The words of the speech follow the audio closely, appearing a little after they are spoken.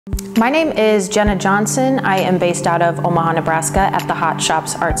My name is Jenna Johnson. I am based out of Omaha, Nebraska at the Hot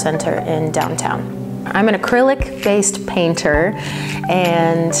Shops Art Center in downtown. I'm an acrylic-based painter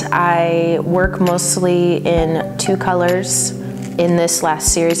and I work mostly in two colors in this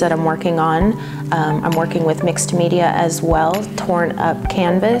last series that I'm working on. I'm working with mixed media as well, torn up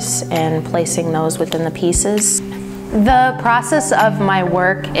canvas and placing those within the pieces. The process of my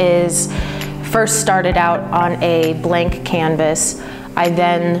work is first started out on a blank canvas. I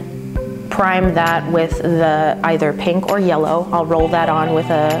then prime that with the either pink or yellow. I'll roll that on with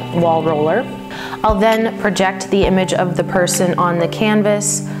a wall roller. I'll then project the image of the person on the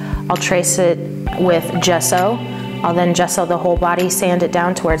canvas. I'll trace it with gesso. I'll then gesso the whole body, sand it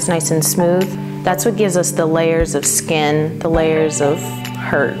down to where it's nice and smooth. That's what gives us the layers of skin, the layers of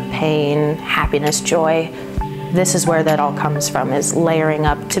hurt, pain, happiness, joy. This is where that all comes from, is layering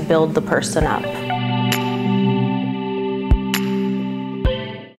up to build the person up.